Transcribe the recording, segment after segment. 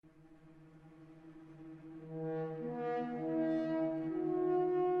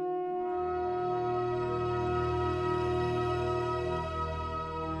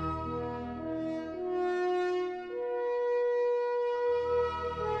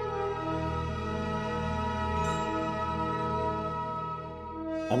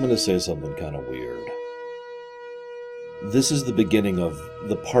I'm going to say something kind of weird. This is the beginning of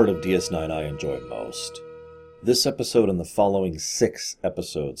the part of DS9 I enjoy most. This episode and the following 6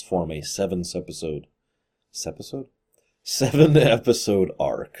 episodes form a 7-episode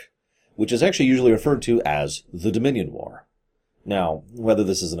arc, which is actually usually referred to as the Dominion War. Now, whether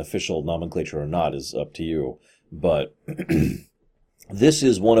this is an official nomenclature or not is up to you, but this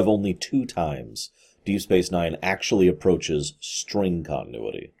is one of only 2 times Deep Space Nine actually approaches string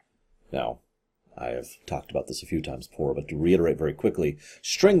continuity. Now, I have talked about this a few times before, but to reiterate very quickly,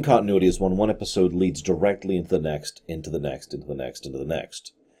 string continuity is when one episode leads directly into the next, into the next, into the next, into the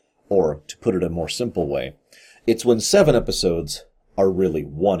next. Or, to put it in a more simple way, it's when 7 episodes are really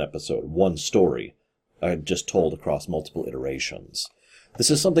one episode, one story, just told across multiple iterations.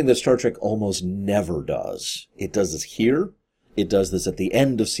 This is something that Star Trek almost never does. It does this here, it does this at the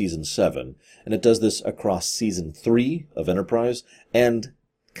end of Season 7, and it does this across Season 3 of Enterprise, and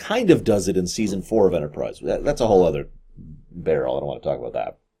kind of does it in Season 4 of Enterprise. That's a whole other barrel. I don't want to talk about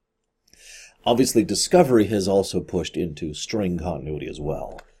that. Obviously, Discovery has also pushed into string continuity as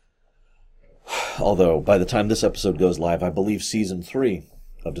well. Although, by the time this episode goes live, I believe Season 3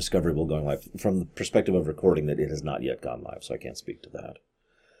 of Discovery will go live. From the perspective of recording, that it has not yet gone live, so I can't speak to that.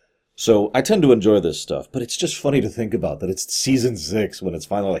 So, I tend to enjoy this stuff, but it's just funny to think about that it's Season 6 when it's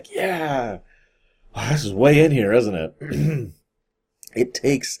finally like, yeah! Oh, this is way in here, isn't it? It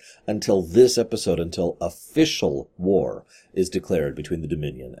takes until this episode, until official war is declared between the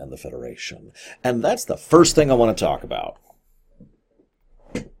Dominion and the Federation. And that's the first thing I want to talk about.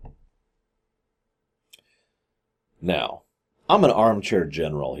 Now, I'm an armchair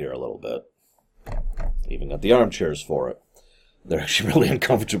general here a little bit. Even got the armchairs for it. They're actually really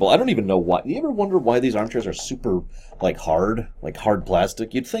uncomfortable. I don't even know why. You ever wonder why these armchairs are super, hard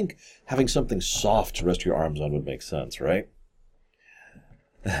plastic? You'd think having something soft to rest your arms on would make sense, right?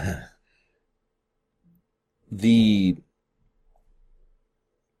 I've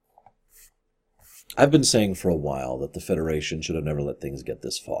been saying for a while that the Federation should have never let things get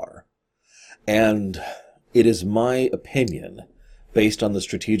this far. And it is my opinion, based on the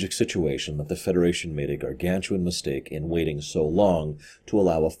strategic situation, that the Federation made a gargantuan mistake in waiting so long to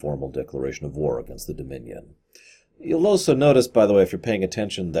allow a formal declaration of war against the Dominion. You'll also notice, by the way, if you're paying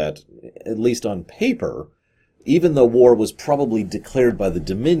attention, that, at least on paper, even though war was probably declared by the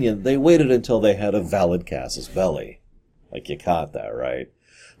Dominion, they waited until they had a valid casus belli. You caught that, right?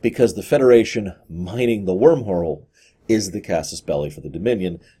 Because the Federation, mining the wormhole, is the casus belli for the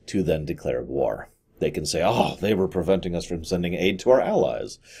Dominion to then declare war. They can say, oh, they were preventing us from sending aid to our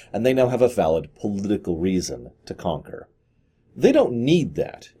allies, and they now have a valid political reason to conquer. They don't need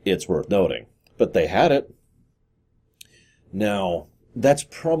that, it's worth noting, but they had it. Now, that's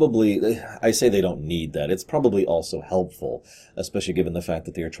probably, I say they don't need that, it's probably also helpful, especially given the fact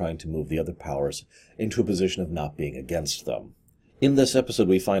that they are trying to move the other powers into a position of not being against them. In this episode,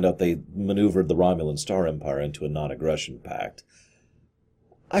 we find out they maneuvered the Romulan Star Empire into a non-aggression pact.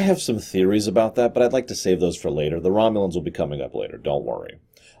 I have some theories about that, but I'd like to save those for later. The Romulans will be coming up later, don't worry.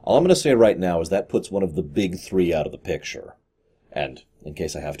 All I'm going to say right now is that puts one of the big 3 out of the picture. And, in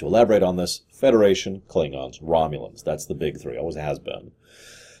case I have to elaborate on this, Federation, Klingons, Romulans. That's the big 3, always has been.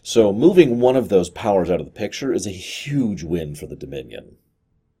 So moving one of those powers out of the picture is a huge win for the Dominion.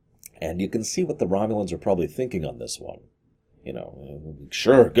 And you can see what the Romulans are probably thinking on this one.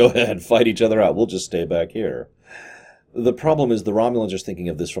 Sure, go ahead, fight each other out, we'll just stay back here. The problem is the Romulans are thinking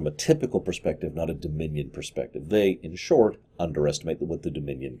of this from a typical perspective, not a Dominion perspective. They, in short, underestimate what the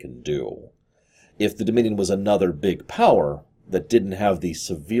Dominion can do. If the Dominion was another big power that didn't have the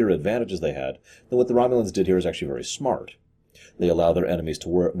severe advantages they had, then what the Romulans did here is actually very smart. They allow their enemies to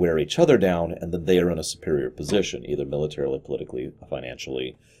wear each other down, and then they are in a superior position, either militarily, politically,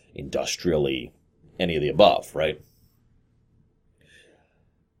 financially, industrially, any of the above, right?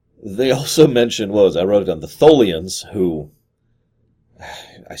 They also mentioned, I wrote it down, the Tholians, who,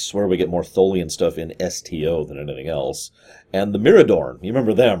 I swear we get more Tholian stuff in STO than anything else, and the Miradorn. You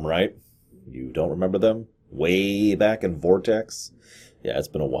remember them, right? You don't remember them? Way back in Vortex? Yeah, it's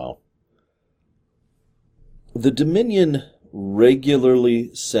been a while. The Dominion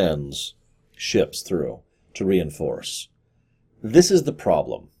regularly sends ships through to reinforce. This is the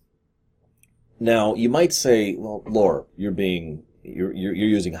problem. Now, you might say, well, Lore, you're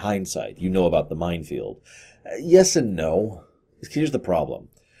using hindsight. You know about the minefield. Yes and no. Here's the problem.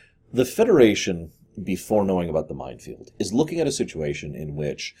 The Federation, before knowing about the minefield, is looking at a situation in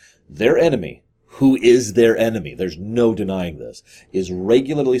which their enemy, who is their enemy, there's no denying this, is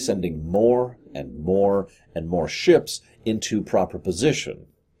regularly sending more and more and more ships into proper position.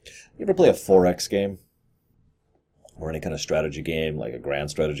 You ever play a 4X game? or any kind of strategy game, like a grand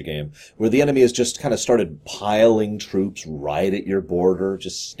strategy game, where the enemy has just kind of started piling troops right at your border,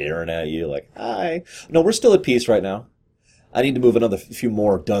 just staring at you like, hi. No, we're still at peace right now. I need to move another few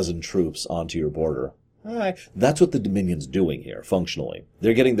more dozen troops onto your border. Hi. That's what the Dominion's doing here, functionally.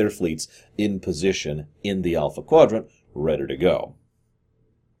 They're getting their fleets in position in the Alpha Quadrant, ready to go.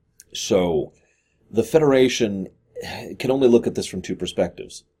 So, the Federation can only look at this from two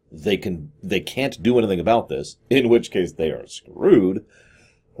perspectives. They can't do anything about this, in which case they are screwed,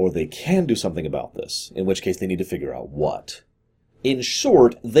 or they can do something about this, in which case they need to figure out what. In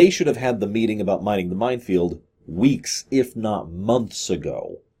short, they should have had the meeting about mining the minefield weeks, if not months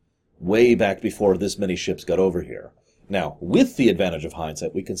ago, way back before this many ships got over here. Now, with the advantage of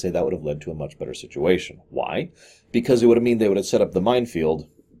hindsight, we can say that would have led to a much better situation. Why? Because it would have meant they would have set up the minefield,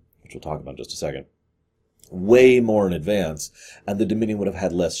 which we'll talk about in just a second, way more in advance, and the Dominion would have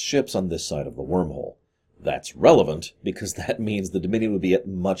had less ships on this side of the wormhole. That's relevant, because that means the Dominion would be at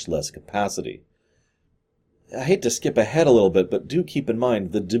much less capacity. I hate to skip ahead a little bit, but do keep in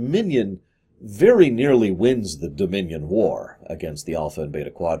mind, the Dominion very nearly wins the Dominion War against the Alpha and Beta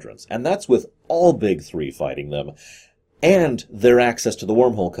Quadrants, and that's with all Big Three fighting them, and their access to the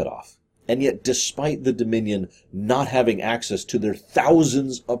wormhole cut off. And yet, despite the Dominion not having access to their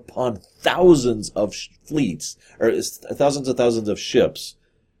thousands upon thousands of fleets, or thousands and thousands of ships,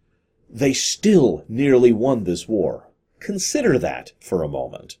 they still nearly won this war. Consider that for a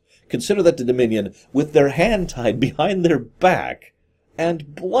moment. Consider that the Dominion, with their hand tied behind their back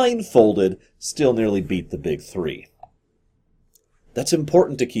and blindfolded, still nearly beat the Big Three. That's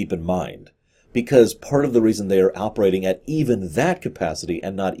important to keep in mind, because part of the reason they are operating at even that capacity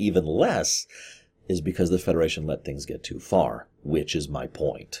and not even less is because the Federation let things get too far, which is my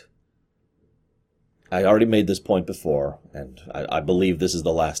point. I already made this point before, and I believe this is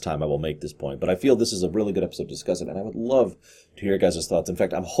the last time I will make this point, but I feel this is a really good episode to discuss it, and I would love to hear your guys' thoughts. In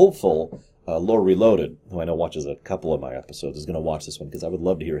fact, I'm hopeful Lore Reloaded, who I know watches a couple of my episodes, is going to watch this one, because I would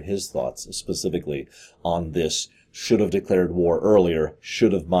love to hear his thoughts specifically on this should have declared war earlier,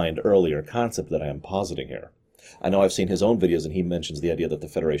 should have mined earlier concept that I am positing here. I know I've seen his own videos, and he mentions the idea that the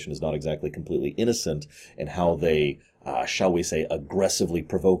Federation is not exactly completely innocent in how they, shall we say, aggressively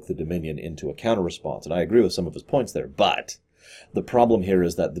provoke the Dominion into a counter-response, and I agree with some of his points there, but the problem here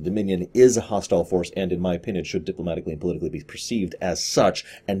is that the Dominion is a hostile force, and in my opinion should diplomatically and politically be perceived as such,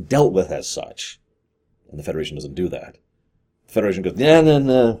 and dealt with as such. And the Federation doesn't do that. The Federation goes,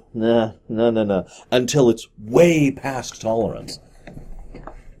 no, until it's way past tolerance.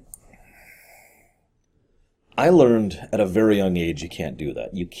 I learned at a very young age you can't do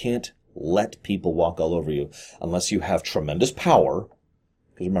that. You can't let people walk all over you unless you have tremendous power,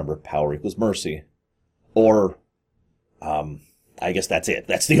 because remember, power equals mercy, or, I guess that's it.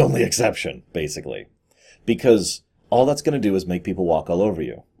 That's the only exception, basically. Because all that's going to do is make people walk all over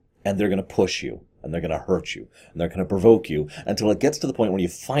you, and they're going to push you, and they're going to hurt you, and they're going to provoke you, until it gets to the point where you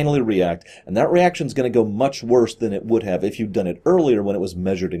finally react, and that reaction's going to go much worse than it would have if you'd done it earlier when it was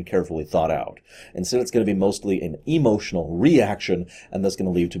measured and carefully thought out. Instead, it's going to be mostly an emotional reaction, and that's going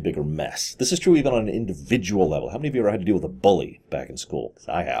to lead to a bigger mess. This is true even on an individual level. How many of you ever had to deal with a bully back in school? 'Cause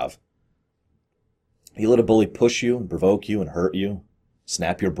I have. You let a bully push you and provoke you and hurt you,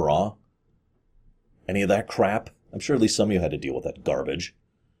 snap your bra, any of that crap? I'm sure at least some of you had to deal with that garbage.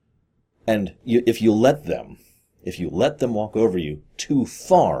 And if you let them walk over you too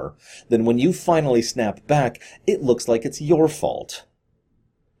far, then when you finally snap back, it looks like it's your fault.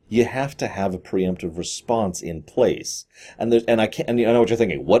 You have to have a preemptive response in place. And I know what you're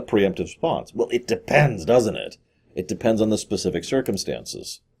thinking. What preemptive response? Well, it depends, doesn't it? It depends on the specific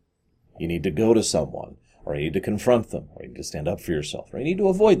circumstances. You need to go to someone, or you need to confront them, or you need to stand up for yourself, or you need to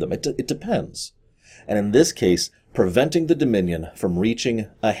avoid them. It depends. And in this case, preventing the Dominion from reaching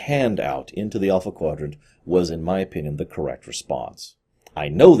a hand out into the Alpha Quadrant was, in my opinion, the correct response. I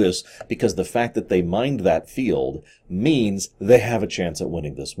know this because the fact that they mined that field means they have a chance at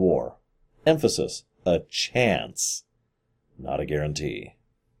winning this war. Emphasis, a chance, not a guarantee.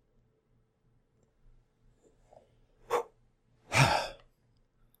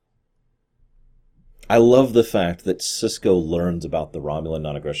 I love the fact that Cisco learns about the Romulan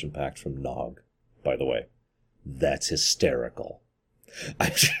Non-Aggression Pact from Nog, by the way. That's hysterical.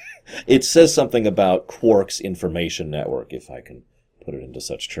 It says something about Quark's information network, if I can put it into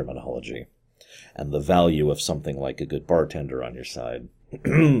such terminology, and the value of something like a good bartender on your side.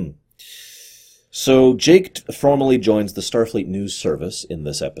 So Jake formally joins the Starfleet News Service in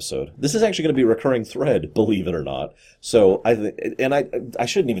this episode. This is actually going to be a recurring thread, believe it or not. So I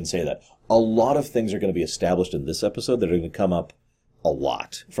shouldn't even say that. A lot of things are going to be established in this episode that are going to come up a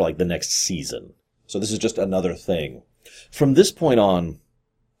lot for like the next season. So this is just another thing From this point on,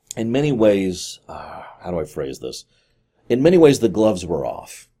 in many ways, how do I phrase this? In many ways, the gloves were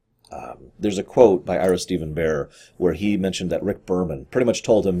off. There's a quote by Ira Stephen Bear where he mentioned that Rick Berman pretty much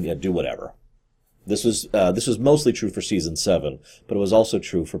told him, yeah, do whatever. This was mostly true for season 7, but it was also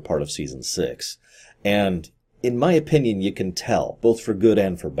true for part of season 6. And in my opinion, you can tell, both for good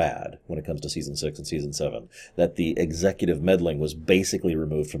and for bad, when it comes to season 6 and season 7, that the executive meddling was basically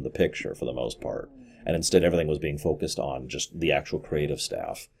removed from the picture for the most part. And instead everything was being focused on just the actual creative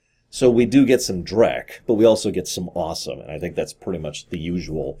staff. So we do get some dreck, but we also get some awesome, and I think that's pretty much the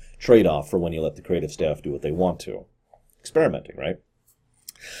usual trade-off for when you let the creative staff do what they want to. Experimenting, right?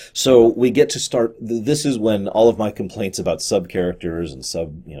 So we get to start, this is when all of my complaints about sub-characters and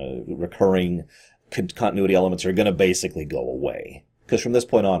recurring continuity elements are going to basically go away. Because from this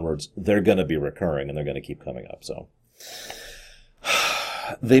point onwards, they're going to be recurring and they're going to keep coming up, so.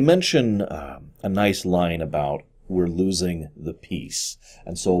 They mention a nice line about we're losing the peace,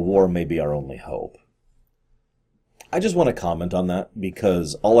 and so war may be our only hope. I just want to comment on that,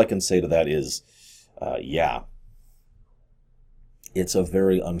 because all I can say to that is, yeah. It's a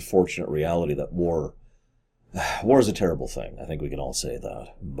very unfortunate reality that war is a terrible thing. I think we can all say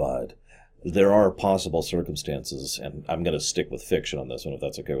that. But there are possible circumstances, and I'm going to stick with fiction on this one, if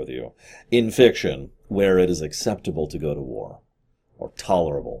that's okay with you. In fiction, where it is acceptable to go to war, or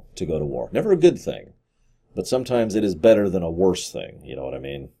tolerable to go to war. Never a good thing, but sometimes it is better than a worse thing, you know what I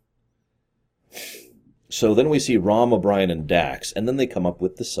mean? So then we see Rom, O'Brien, and Dax, and then they come up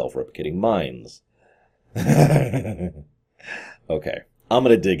with the self-replicating minds. Okay, I'm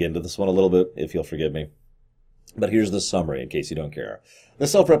going to dig into this one a little bit, if you'll forgive me. But here's the summary, in case you don't care. The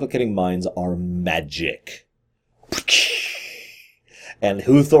self-replicating minds are magic. And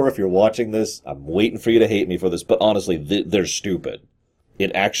Huthor, if you're watching this, I'm waiting for you to hate me for this, but honestly, they're stupid.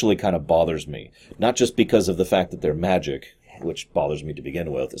 It actually kind of bothers me. Not just because of the fact that they're magic, which bothers me to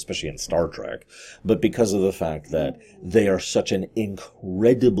begin with, especially in Star Trek, but because of the fact that they are such an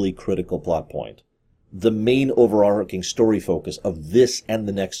incredibly critical plot point. The main overarching story focus of this and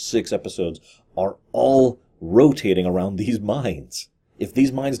the next 6 episodes are all rotating around these minds. If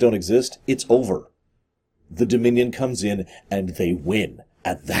these minds don't exist, it's over. The Dominion comes in and they win.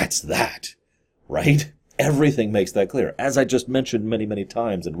 And that's that. Right? Everything makes that clear. As I just mentioned many, many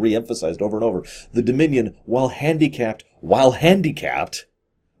times and re-emphasized over and over, the Dominion, while handicapped,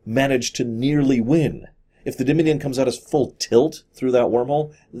 managed to nearly win. If the Dominion comes out as full tilt through that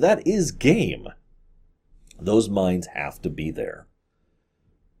wormhole, that is game. Those minds have to be there.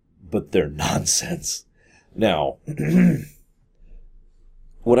 But they're nonsense. Now,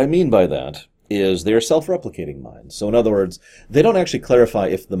 what I mean by that is they're self-replicating minds. So in other words, they don't actually clarify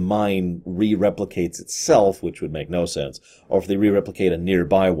if the mind re-replicates itself, which would make no sense, or if they re-replicate a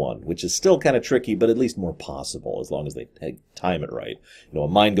nearby one, which is still kind of tricky, but at least more possible, as long as they time it right. You know, a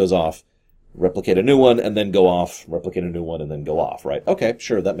mind goes off, replicate a new one, and then go off, replicate a new one, and then go off, right? Okay,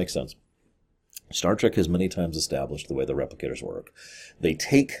 sure, that makes sense. Star Trek has many times established the way the replicators work. They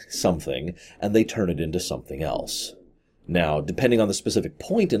take something and they turn it into something else. Now, depending on the specific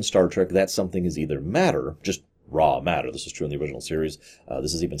point in Star Trek, that something is either matter, just raw matter. This is true in the original series.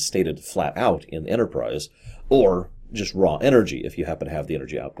 This is even stated flat out in Enterprise, or just raw energy if you happen to have the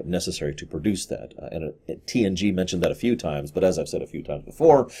energy output necessary to produce that. And TNG mentioned that a few times, but as I've said a few times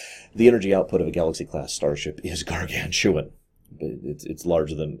before, the energy output of a Galaxy-class starship is gargantuan. It's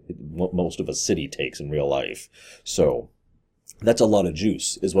larger than most of a city takes in real life. So that's a lot of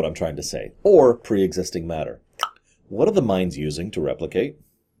juice, is what I'm trying to say. Or pre-existing matter. What are the minds using to replicate?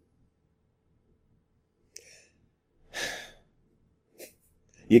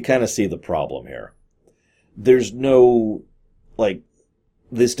 You kind of see the problem here. There's no,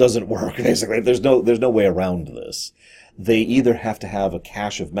 this doesn't work, basically. There's no way around this. They either have to have a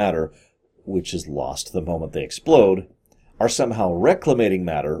cache of matter, which is lost the moment they explode, are somehow reclamating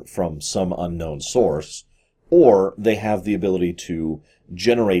matter from some unknown source, or they have the ability to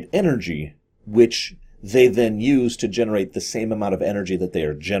generate energy, which they then use to generate the same amount of energy that they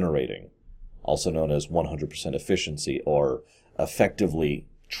are generating, also known as 100% efficiency, or effectively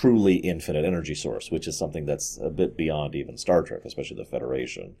truly infinite energy source, which is something that's a bit beyond even Star Trek, especially the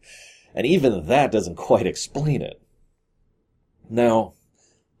Federation. And even that doesn't quite explain it. Now,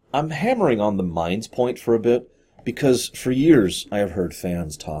 I'm hammering on the minds point for a bit, because for years I have heard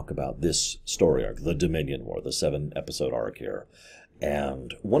fans talk about this story arc, the Dominion War, the 7-episode arc here.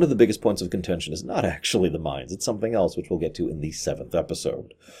 And one of the biggest points of contention is not actually the minds. It's something else, which we'll get to in the 7th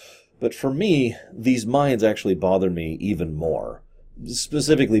episode. But for me, these minds actually bother me even more,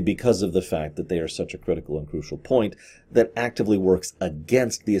 specifically because of the fact that they are such a critical and crucial point that actively works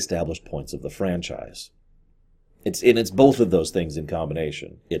against the established points of the franchise. It's both of those things in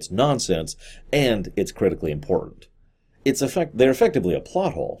combination. It's nonsense, and it's critically important. They're effectively a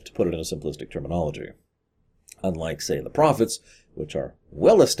plot hole, to put it in a simplistic terminology. Unlike, say, the Prophets, which are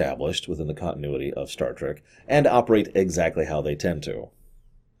well established within the continuity of Star Trek, and operate exactly how they tend to.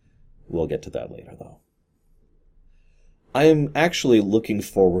 We'll get to that later, though. I am actually looking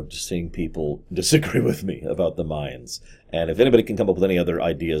forward to seeing people disagree with me about the mines. And if anybody can come up with any other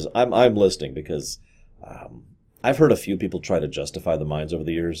ideas, I'm listening, because I've heard a few people try to justify the mines over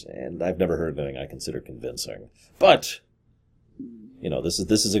the years, and I've never heard anything I consider convincing. But, you know, this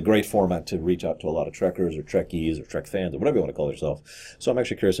is a great format to reach out to a lot of Trekkers or Trekkies or Trek fans or whatever you want to call yourself. So I'm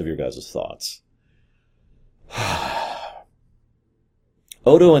actually curious of your guys' thoughts.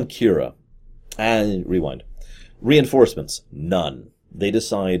 Odo and Kira. Rewind. Reinforcements. None. They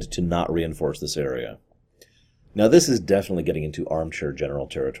decide to not reinforce this area. Now, this is definitely getting into armchair general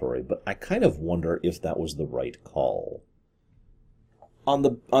territory, but I kind of wonder if that was the right call.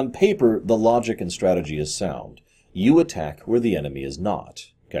 On paper, the logic and strategy is sound. You attack where the enemy is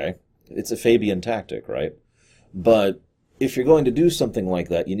not, okay? It's a Fabian tactic, right? But if you're going to do something like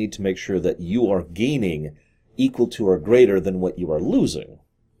that, you need to make sure that you are gaining equal to or greater than what you are losing.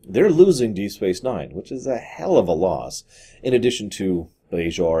 They're losing D-Space-9, which is a hell of a loss, in addition to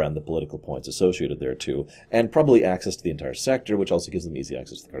Bajor and the political points associated there too, and probably access to the entire sector, which also gives them easy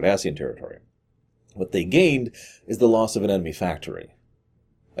access to the Cardassian territory. What they gained is the loss of an enemy factory.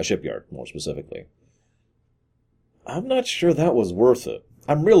 A shipyard, more specifically. I'm not sure that was worth it.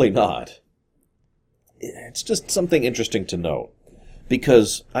 I'm really not. It's just something interesting to note.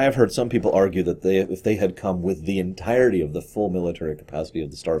 Because I have heard some people argue that if they had come with the entirety of the full military capacity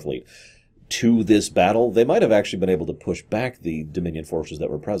of the Starfleet to this battle, they might have actually been able to push back the Dominion forces that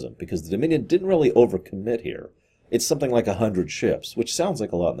were present, because the Dominion didn't really overcommit here. It's something like 100 ships, which sounds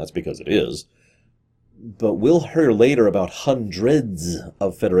like a lot, and that's because it is. But we'll hear later about hundreds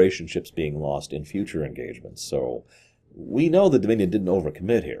of Federation ships being lost in future engagements, so we know the Dominion didn't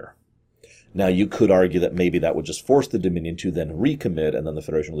overcommit here. Now, you could argue that maybe that would just force the Dominion to then recommit, and then the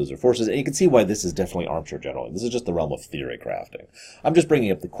Federation would lose their forces. And you can see why this is definitely armchair general. This is just the realm of theory crafting. I'm just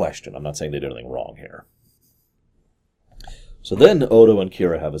bringing up the question. I'm not saying they did anything wrong here. So then Odo and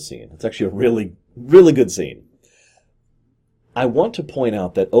Kira have a scene. It's actually a really, really good scene. I want to point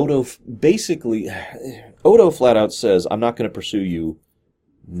out that Odo flat out says, I'm not going to pursue you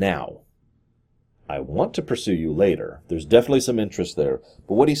now. I want to pursue you later. There's definitely some interest there.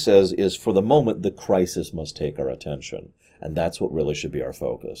 But what he says is, for the moment, the crisis must take our attention. And that's what really should be our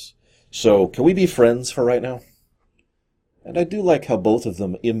focus. So, can we be friends for right now? And I do like how both of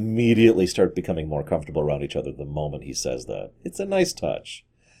them immediately start becoming more comfortable around each other the moment he says that. It's a nice touch.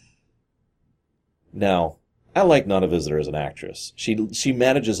 Now, I like Nana Visitor as an actress. She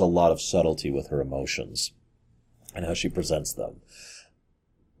manages a lot of subtlety with her emotions and how she presents them.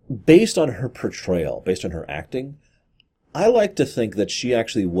 Based on her portrayal, based on her acting, I like to think that she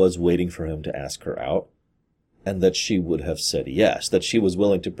actually was waiting for him to ask her out, and that she would have said yes, that she was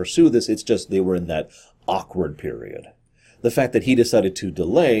willing to pursue this. It's just they were in that awkward period. The fact that he decided to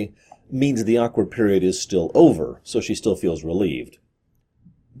delay means the awkward period is still over, so she still feels relieved.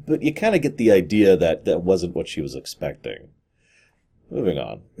 But you kind of get the idea that that wasn't what she was expecting. Moving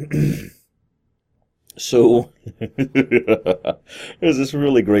on. So, there's this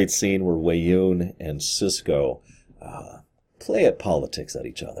really great scene where Weyoun and Sisko play at politics at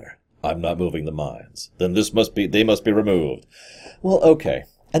each other. I'm not moving the mines. Then they must be removed. Well, okay.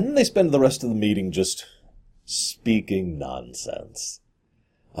 And then they spend the rest of the meeting just speaking nonsense.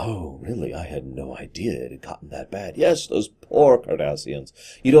 Oh, really? I had no idea it had gotten that bad. Yes, those poor Cardassians.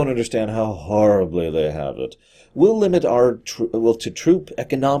 You don't understand how horribly they have it. We'll limit our to troop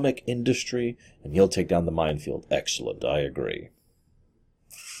economic industry, and you'll take down the minefield. Excellent, I agree.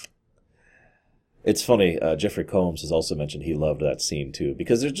 It's funny, Jeffrey Combs has also mentioned he loved that scene too,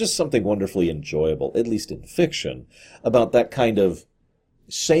 because there's just something wonderfully enjoyable, at least in fiction, about that kind of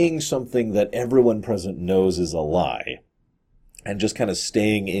saying something that everyone present knows is a lie, and just kind of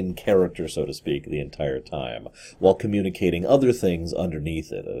staying in character, so to speak, the entire time, while communicating other things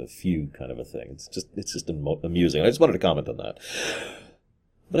underneath it, a fugue kind of a thing. It's just amusing. I just wanted to comment on that.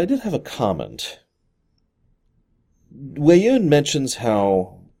 But I did have a comment. Weyoun mentions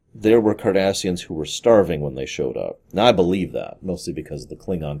how there were Cardassians who were starving when they showed up. Now, I believe that, mostly because of the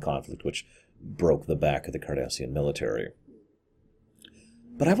Klingon conflict, which broke the back of the Cardassian military.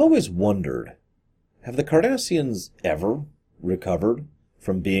 But I've always wondered, have the Cardassians ever recovered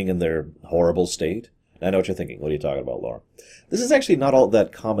from being in their horrible state? I know what you're thinking. What are you talking about, Laura? This is actually not all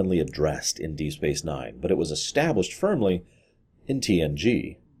that commonly addressed in Deep Space Nine, but it was established firmly in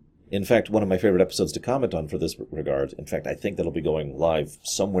TNG. In fact, one of my favorite episodes to comment on for this regard, in fact, I think that'll be going live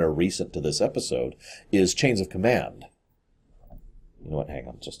somewhere recent to this episode, is Chains of Command. You know what? Hang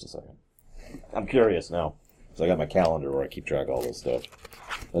on just a second. I'm curious now. So I got my calendar where I keep track of all this stuff.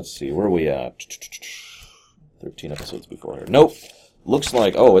 Let's see, where are we at? 13 episodes before here. Nope. Looks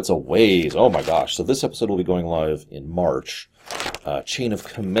like, oh, it's a ways. Oh my gosh. So this episode will be going live in March. Chain of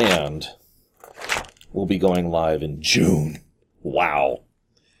Command will be going live in June. Wow.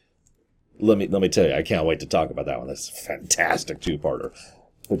 Let me tell you, I can't wait to talk about that one. That's a fantastic two-parter.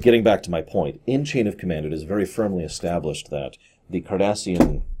 But getting back to my point, in Chain of Command, it is very firmly established that the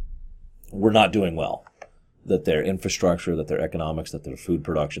Cardassian were not doing well. That their infrastructure, that their economics, that their food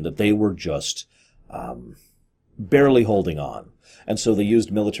production, that they were just barely holding on. And so they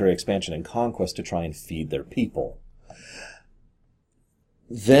used military expansion and conquest to try and feed their people.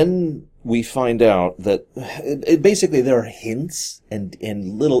 Then we find out that basically there are hints and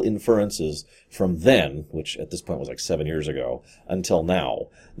little inferences from then, which at this point was like 7 years ago, until now,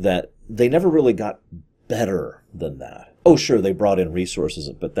 that they never really got better than that. Oh, sure, they brought in resources,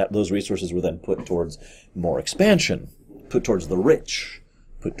 but those resources were then put towards more expansion, put towards the rich,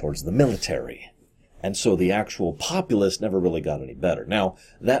 put towards the military. And so the actual populace never really got any better. Now,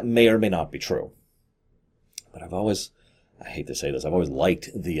 that may or may not be true. But I hate to say this, I've always liked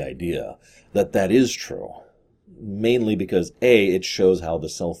the idea that that is true. Mainly because, A, it shows how the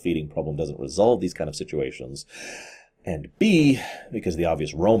self-feeding problem doesn't resolve these kind of situations. And B, because the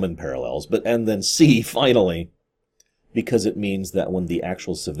obvious Roman parallels. And then C, finally, because it means that when the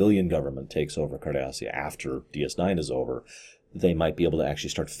actual civilian government takes over Cardassia after DS9 is over, they might be able to actually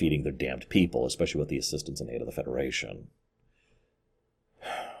start feeding their damned people, especially with the assistance and aid of the Federation.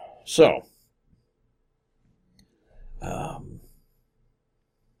 So,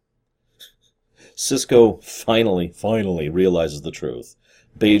 Sisko finally realizes the truth.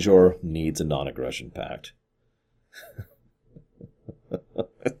 Bajor needs a non-aggression pact.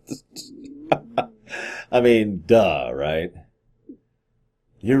 I mean, duh, right?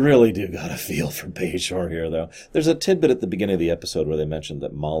 You really do got a feel for Bajor here, though. There's a tidbit at the beginning of the episode where they mentioned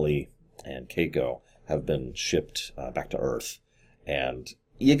that Molly and Keiko have been shipped back to Earth. And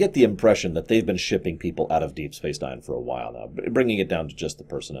you get the impression that they've been shipping people out of Deep Space Nine for a while now, bringing it down to just the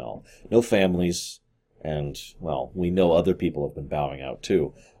personnel. No families, and, well, we know other people have been bowing out,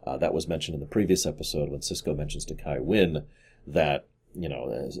 too. That was mentioned in the previous episode when Sisko mentions to Kai Wynn that, you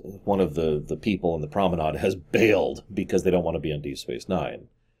know, one of the people in the promenade has bailed because they don't want to be on Deep Space Nine.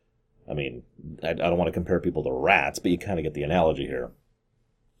 I mean, I don't want to compare people to rats, but you kind of get the analogy here.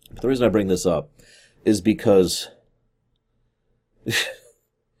 But the reason I bring this up is because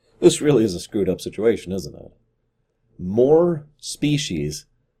this really is a screwed up situation, isn't it? More species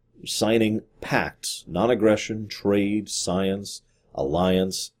signing pacts, non-aggression, trade, science,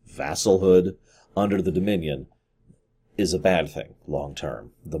 alliance, vassalhood under the Dominion is a bad thing, long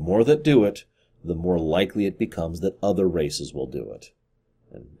term. The more that do it, the more likely it becomes that other races will do it.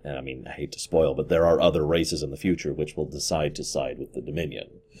 And I mean, I hate to spoil, but there are other races in the future which will decide to side with the Dominion.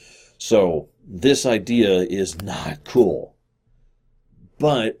 So, this idea is not cool.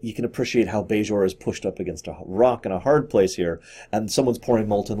 But you can appreciate how Bajor is pushed up against a rock and a hard place here, and someone's pouring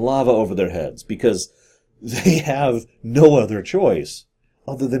molten lava over their heads, because they have no other choice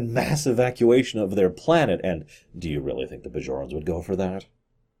other than mass evacuation of their planet. And do you really think the Bajorans would go for that?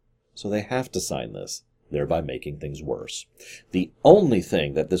 So they have to sign this, thereby making things worse. The only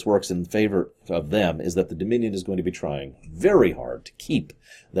thing that this works in favor of them is that the Dominion is going to be trying very hard to keep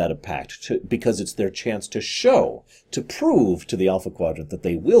that pact, because it's their chance to prove to the Alpha Quadrant that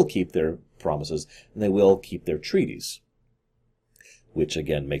they will keep their promises and they will keep their treaties, which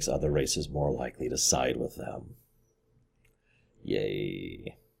again makes other races more likely to side with them.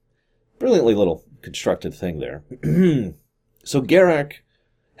 Yay. Brilliantly little constructed thing there. So Garak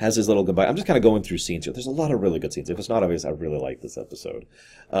has his little goodbye. I'm just kind of going through scenes here. There's a lot of really good scenes. If it's not obvious, I really like this episode.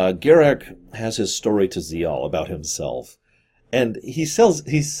 Garak has his story to Zial about himself. And he sells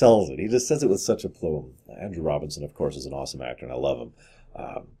it. He just says it with such a plume. Andrew Robinson, of course, is an awesome actor, and I love him.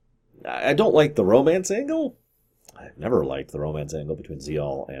 I don't like the romance angle. I've never liked the romance angle between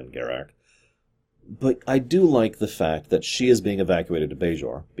Zial and Garak. But I do like the fact that she is being evacuated to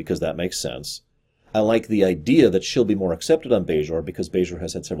Bajor, because that makes sense. I like the idea that she'll be more accepted on Bajor, because Bajor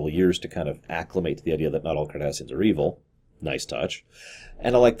has had several years to kind of acclimate to the idea that not all Cardassians are evil. Nice touch.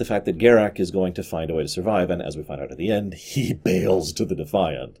 And I like the fact that Garak is going to find a way to survive, and as we find out at the end, he bails to the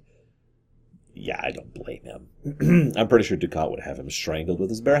Defiant. Yeah, I don't blame him. I'm pretty sure Dukat would have him strangled with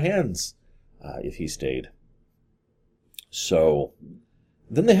his bare hands if he stayed. So,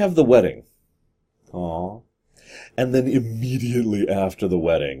 then they have the wedding. Aww. And then immediately after the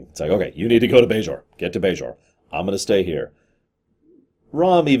wedding, it's like, okay, you need to go to Bajor. Get to Bajor. I'm going to stay here.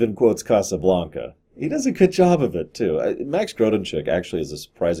 Rom even quotes Casablanca. He does a good job of it, too. Max Grodenchik actually is a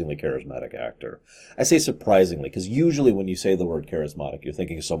surprisingly charismatic actor. I say surprisingly, because usually when you say the word charismatic, you're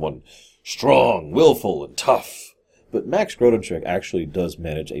thinking of someone strong, willful, and tough. But Max Grodenchik actually does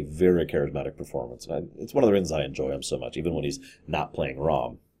manage a very charismatic performance. And it's one of the reasons I enjoy him so much, even when he's not playing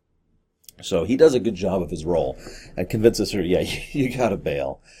Rom. So he does a good job of his role and convinces her, yeah, you gotta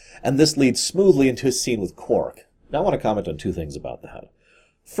bail. And this leads smoothly into his scene with Quark. Now I want to comment on two things about that.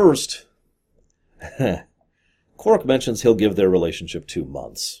 First, Quark mentions he'll give their relationship 2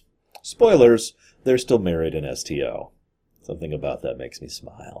 months. Spoilers, they're still married in STO. Something about that makes me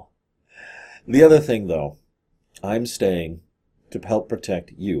smile. The other thing, though, I'm staying to help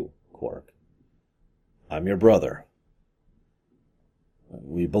protect you, Quark. I'm your brother.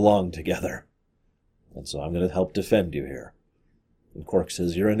 We belong together. And so I'm going to help defend you here. And Quark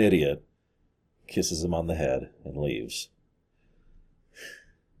says, you're an idiot, kisses him on the head, and leaves.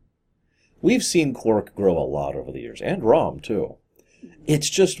 We've seen Quark grow a lot over the years, and Rom, too. It's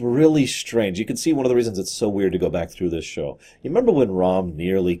just really strange. You can see one of the reasons it's so weird to go back through this show. You remember when Rom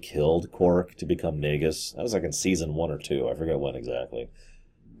nearly killed Quark to become Negus? That was like in season 1 or 2. I forget when exactly.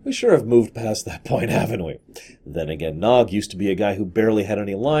 We sure have moved past that point, haven't we? Then again, Nog used to be a guy who barely had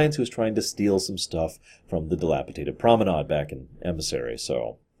any lines, who was trying to steal some stuff from the dilapidated promenade back in Emissary,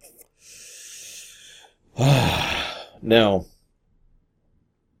 so... Now...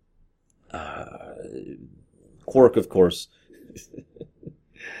 Quark, of course...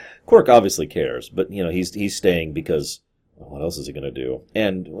 Quark obviously cares, but, you know, he's staying because... Well, what else is he going to do?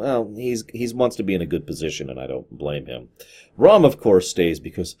 And, well, he wants to be in a good position, and I don't blame him. Rom, of course, stays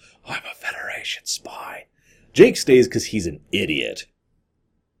because I'm a Federation spy. Jake stays because he's an idiot.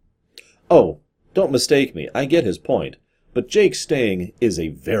 Oh, don't mistake me. I get his point. But Jake staying is a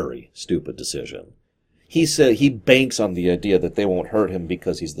very stupid decision. He banks on the idea that they won't hurt him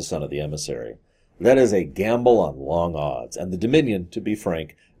because he's the son of the emissary. That is a gamble on long odds, and the Dominion, to be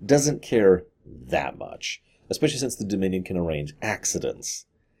frank, doesn't care that much, especially since the Dominion can arrange accidents.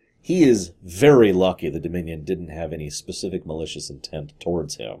 He is very lucky the Dominion didn't have any specific malicious intent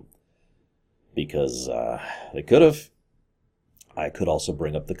towards him, because they could have. I could also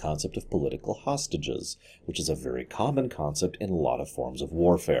bring up the concept of political hostages, which is a very common concept in a lot of forms of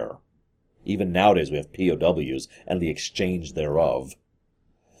warfare. Even nowadays we have POWs and the exchange thereof.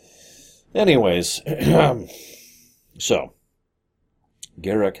 Anyways, so,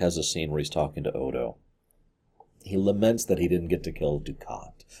 Garak has a scene where he's talking to Odo. He laments that he didn't get to kill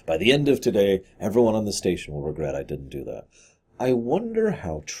Dukat. By the end of today, everyone on the station will regret I didn't do that. I wonder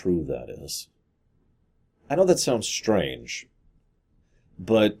how true that is. I know that sounds strange,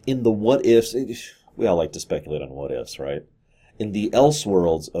 but in the what-ifs, we all like to speculate on what-ifs, right? In the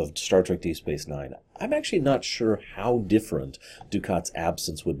Elseworlds of Star Trek Deep Space Nine, I'm actually not sure how different Dukat's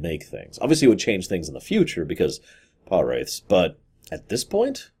absence would make things. Obviously, it would change things in the future because Pawwraiths, but at this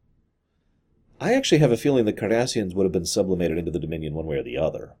point, I actually have a feeling the Cardassians would have been sublimated into the Dominion one way or the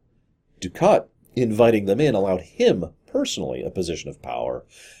other. Dukat inviting them in allowed him, personally, a position of power,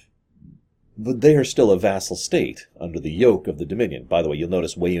 but they are still a vassal state under the yoke of the Dominion. By the way, you'll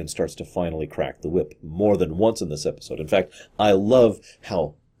notice Weyoun starts to finally crack the whip more than once in this episode. In fact, I love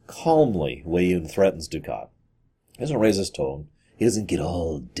how calmly Weyoun threatens Dukat. He doesn't raise his tone. He doesn't get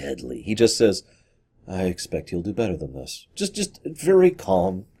all deadly. He just says, I expect you'll do better than this. Just very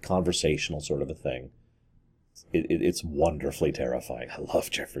calm, conversational sort of a thing. It's wonderfully terrifying. I love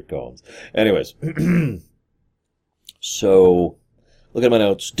Jeffrey Combs. Anyways, so... Look at my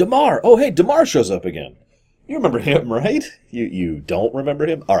notes. Damar! Oh, hey, Damar shows up again. You remember him, right? You don't remember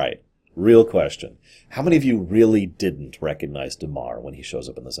him? All right, real question. How many of you really didn't recognize Damar when he shows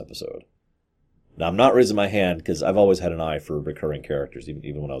up in this episode? Now, I'm not raising my hand because I've always had an eye for recurring characters,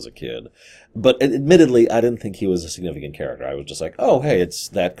 even when I was a kid. But admittedly, I didn't think he was a significant character. I was just like, oh, hey, it's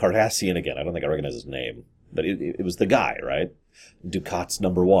that Cardassian again. I don't think I recognize his name. But it was the guy, right? Dukat's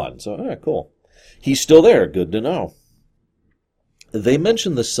number 1. So, all right, cool. He's still there. Good to know. They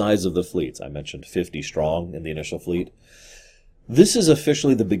mentioned the size of the fleets. I mentioned 50 strong in the initial fleet. This is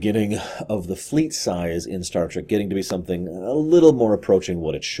officially the beginning of the fleet size in Star Trek getting to be something a little more approaching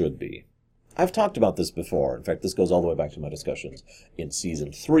what it should be. I've talked about this before. In fact, this goes all the way back to my discussions in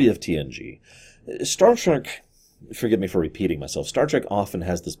Season 3 of TNG. Star Trek, forgive me for repeating myself, Star Trek often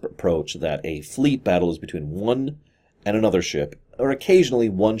has this approach that a fleet battle is between one and another ship, or occasionally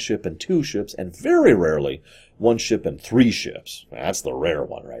one ship and 2 ships, and very rarely one ship and 3 ships. That's the rare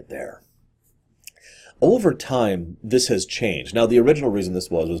one right there. Over time, this has changed. Now, the original reason this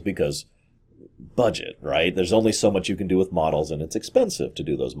was because budget, right? There's only so much you can do with models, and it's expensive to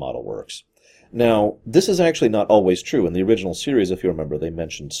do those model works. Now, this is actually not always true. In the original series, if you remember, they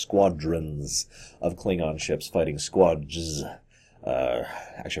mentioned squadrons of Klingon ships fighting squads.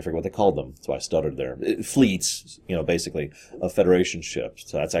 Actually, I forget what they called them. That's why I stuttered there. Fleets, basically, of Federation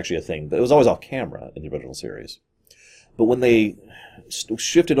ships. So that's actually a thing. But it was always off camera in the original series. But when they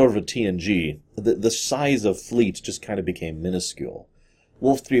shifted over to TNG, the size of fleets just kind of became minuscule.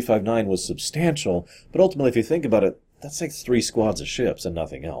 Wolf 359 was substantial, but ultimately, if you think about it, that's like 3 squads of ships and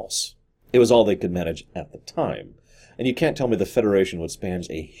nothing else. It was all they could manage at the time. And you can't tell me the Federation, which spans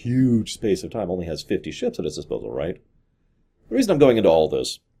a huge space of time, only has 50 ships at its disposal, right? The reason I'm going into all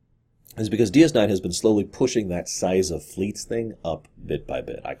this is because DS9 has been slowly pushing that size of fleets thing up bit by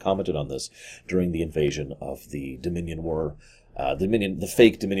bit. I commented on this during the invasion of the Dominion War. The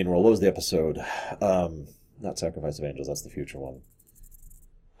fake Dominion War. What was the episode? Not Sacrifice of Angels, that's the future one.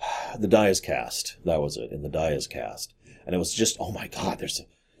 The Die is Cast. That was it, in the Die is Cast. And it was just, oh my god, there's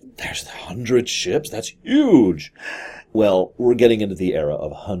 100 ships? That's huge! Well, we're getting into the era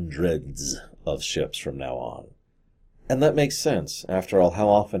of hundreds of ships from now on. And that makes sense. After all, how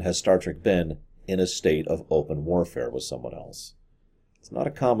often has Star Trek been in a state of open warfare with someone else? It's not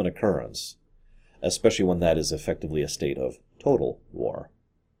a common occurrence, especially when that is effectively a state of total war.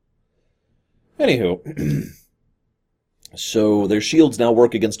 Anywho, so their shields now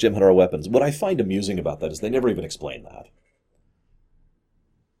work against Jem'Hadar weapons. What I find amusing about that is they never even explain that.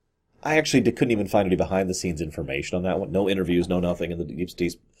 I actually couldn't even find any behind-the-scenes information on that one. No interviews, no nothing in the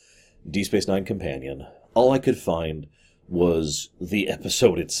Deep Space Nine companion. All I could find was the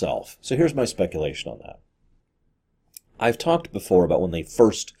episode itself. So here's my speculation on that. I've talked before about when they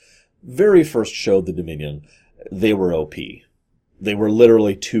very first showed the Dominion, they were OP. They were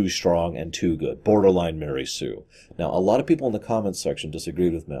literally too strong and too good. Borderline Mary Sue. Now, a lot of people in the comments section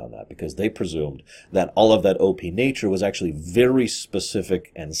disagreed with me on that because they presumed that all of that OP nature was actually very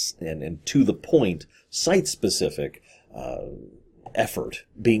specific and to the point, site-specific effort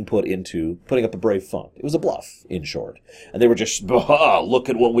being put into putting up a brave front. It was a bluff, in short. And they were just, look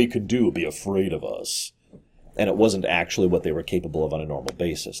at what we can do, be afraid of us. And it wasn't actually what they were capable of on a normal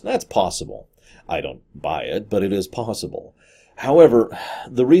basis. And that's possible. I don't buy it, but it is possible. However,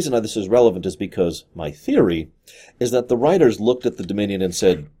 the reason this is relevant is because my theory is that the writers looked at the Dominion and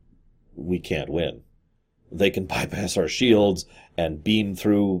said, we can't win. They can bypass our shields and beam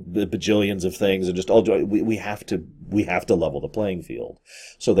through the bajillions of things and just we have to level the playing field.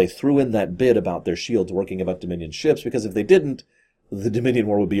 So they threw in that bit about their shields working about Dominion ships, because if they didn't, the Dominion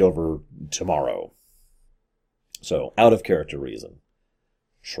War would be over tomorrow. So, out of character reason.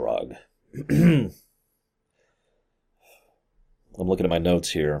 Shrug. I'm looking at my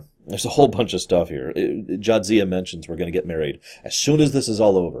notes here. There's a whole bunch of stuff here. Jadzia mentions we're going to get married as soon as this is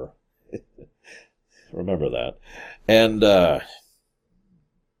all over. Remember that. And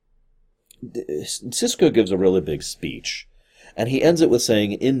Sisko gives a really big speech. And he ends it with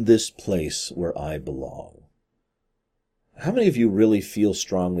saying, in this place where I belong. How many of you really feel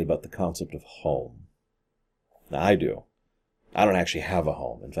strongly about the concept of home? Now, I do. I don't actually have a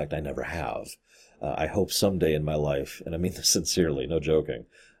home. In fact, I never have. I hope someday in my life, and I mean this sincerely, no joking,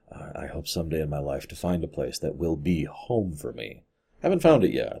 I hope someday in my life to find a place that will be home for me. I haven't found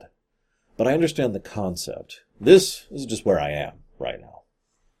it yet, but I understand the concept. This is just where I am right now.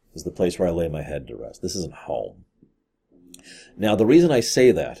 This is the place where I lay my head to rest. This isn't home. Now, the reason I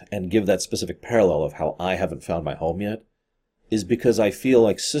say that and give that specific parallel of how I haven't found my home yet is because I feel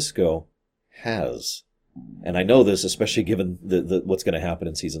like Sisko has. And I know this, especially given what's going to happen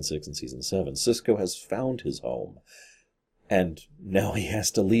in Season 6 and Season 7. Sisko has found his home, and now he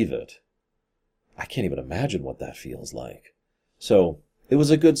has to leave it. I can't even imagine what that feels like. So, it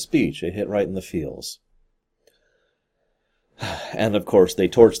was a good speech. It hit right in the feels. And, of course, they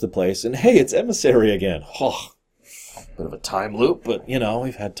torch the place, and hey, it's Emissary again. Oh, bit of a time loop, but,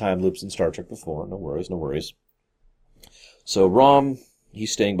 we've had time loops in Star Trek before. No worries, no worries. So, Rom,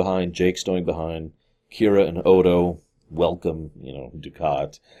 he's staying behind. Jake's staying behind. Kira and Odo welcome,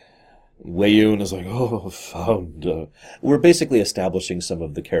 Dukat. Weyoon is like, found. We're basically establishing some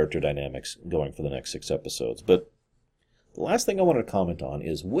of the character dynamics going for the next 6 episodes. But the last thing I wanted to comment on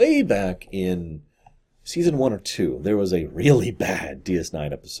is way back in Season 1 or 2, there was a really bad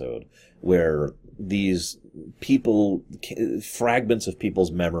DS9 episode where these fragments of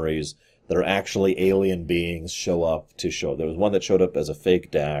people's memories that are actually alien beings show up to show. There was one that showed up as a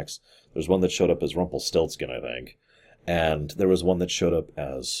fake Dax. There's one that showed up as Rumpelstiltskin, I think. And there was one that showed up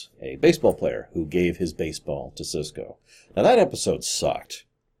as a baseball player who gave his baseball to Sisko. Now, that episode sucked.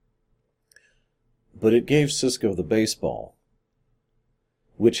 But it gave Sisko the baseball.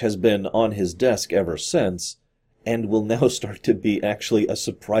 which has been on his desk ever since, and will now start to be actually a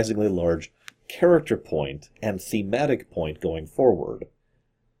surprisingly large character point and thematic point going forward.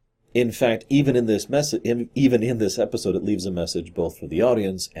 In fact, even in this episode, it leaves a message both for the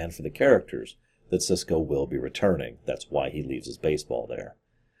audience and for the characters that Sisko will be returning. That's why he leaves his baseball there.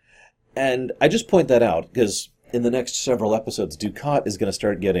 And I just point that out because in the next several episodes, Dukat is going to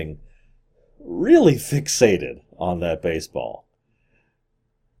start getting really fixated on that baseball.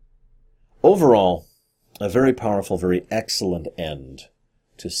 Overall, a very powerful, very excellent end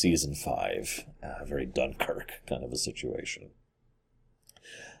to Season 5. A very Dunkirk kind of a situation.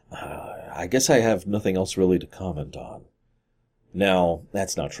 I guess I have nothing else really to comment on. Now,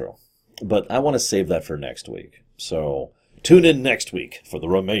 that's not true. But I want to save that for next week. So, tune in next week for the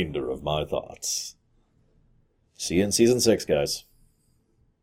remainder of my thoughts. See you in Season 6, guys.